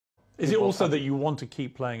Is it also that you want to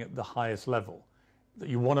keep playing at the highest level? That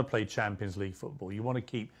you want to play Champions League football? You want to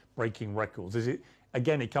keep breaking records? Is it,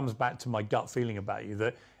 again, it comes back to my gut feeling about you,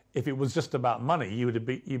 that if it was just about money, you'd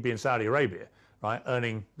be in Saudi Arabia, right,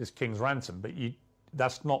 earning this king's ransom. But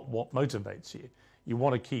that's not what motivates you. You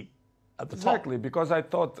want to keep at the top. Exactly, because I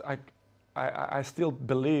thought I still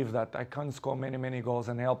believe that I can score many goals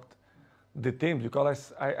and help the team,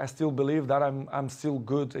 because I still believe that I'm still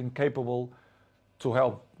good and capable to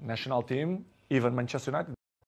help national team, even Manchester United.